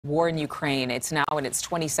War in Ukraine. It's now in its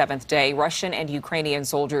 27th day. Russian and Ukrainian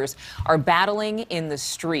soldiers are battling in the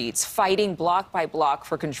streets, fighting block by block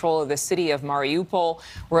for control of the city of Mariupol,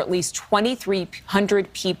 where at least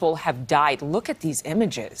 2,300 people have died. Look at these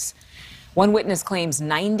images. One witness claims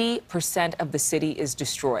 90% of the city is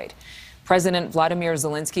destroyed. President Vladimir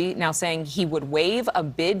Zelensky now saying he would waive a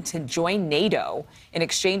bid to join NATO in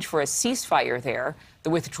exchange for a ceasefire there, the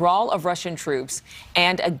withdrawal of Russian troops,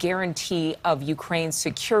 and a guarantee of Ukraine's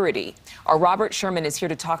security. Our Robert Sherman is here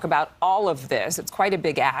to talk about all of this. It's quite a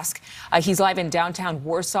big ask. He's live in downtown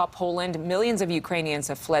Warsaw, Poland. Millions of Ukrainians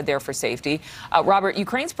have fled there for safety. Robert,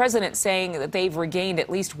 Ukraine's president saying that they've regained at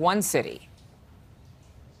least one city.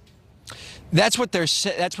 That's what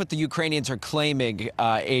the Ukrainians are claiming,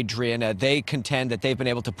 Adrienne. They contend that they've been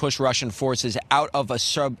able to push Russian forces out of a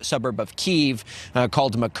suburb of Kyiv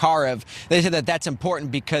called Makariv. They said that that's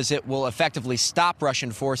important because it will effectively stop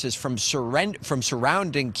Russian forces from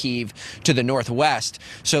surrounding Kyiv to the northwest.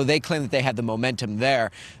 So they claim that they had the momentum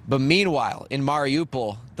there. But meanwhile, in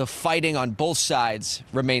Mariupol, the fighting on both sides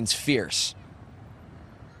remains fierce.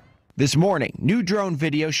 This morning, new drone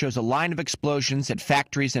video shows a line of explosions at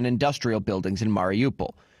factories and industrial buildings in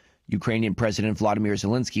Mariupol. Ukrainian President Vladimir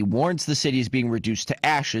Zelensky warns the city is being reduced to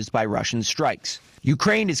ashes by Russian strikes.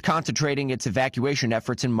 Ukraine is concentrating its evacuation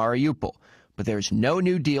efforts in Mariupol, but there's no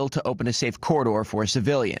new deal to open a safe corridor for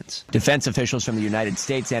civilians. Defense officials from the United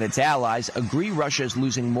States and its allies agree Russia is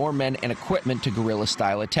losing more men and equipment to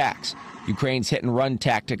guerrilla-style attacks. Ukraine's hit-and-run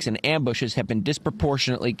tactics and ambushes have been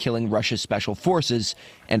disproportionately killing Russia's special forces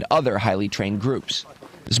and other highly trained groups.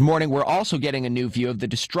 This morning, we're also getting a new view of the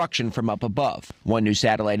destruction from up above. One new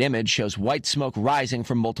satellite image shows white smoke rising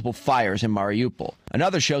from multiple fires in Mariupol.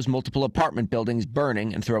 Another shows multiple apartment buildings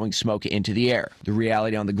burning and throwing smoke into the air. The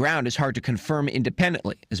reality on the ground is hard to confirm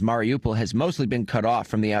independently, as Mariupol has mostly been cut off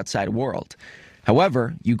from the outside world.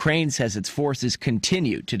 However, Ukraine says its forces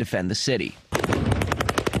continue to defend the city.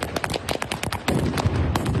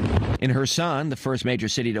 In Kherson, the first major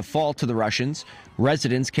city to fall to the Russians,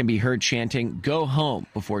 residents can be heard chanting, "Go home,"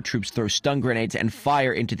 before troops throw stun grenades and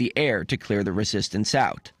fire into the air to clear the resistance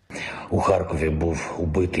out.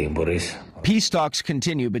 Peace talks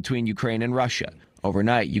continue between Ukraine and Russia.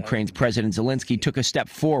 Overnight, Ukraine's President Zelensky took a step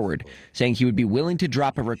forward, saying he would be willing to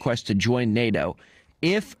drop a request to join NATO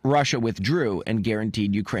if Russia withdrew and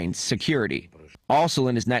guaranteed Ukraine's security. Also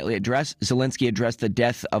in his nightly address, Zelensky addressed the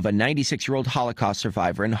death of a 96-year-old Holocaust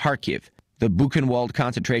survivor in Kharkiv. The Buchenwald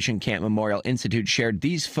Concentration Camp Memorial Institute shared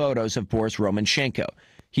these photos of Boris Romanchenko.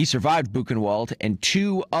 He survived Buchenwald and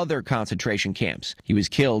 2 other concentration camps. He was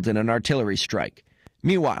killed in an artillery strike.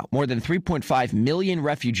 Meanwhile, more than 3.5 million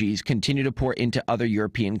refugees continue to pour into other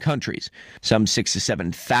European countries. Some 6,000 to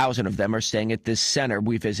 7,000 of them are staying at this center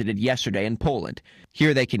we visited yesterday in Poland.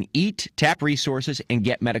 Here they can eat, tap resources, and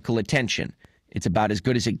get medical attention. It's about as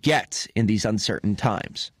good as it gets in these uncertain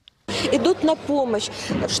times. We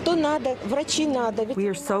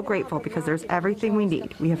are so grateful because there's everything we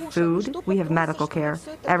need. We have food, we have medical care.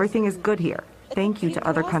 Everything is good here. Thank you to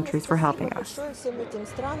other countries for helping us.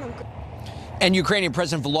 And Ukrainian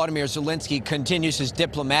President Volodymyr Zelensky continues his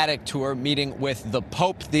diplomatic tour, meeting with the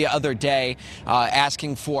Pope the other day,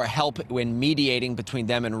 asking for help in mediating between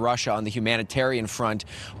them and Russia on the humanitarian front.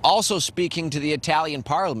 Also speaking to the Italian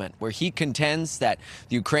parliament, where he contends that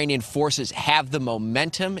the Ukrainian forces have the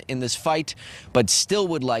momentum in this fight, but still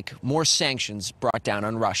would like more sanctions brought down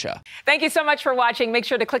on Russia. Thank you so much for watching. Make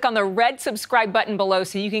sure to click on the red subscribe button below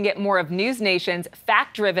so you can get more of NewsNation's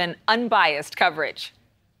fact-driven, unbiased coverage.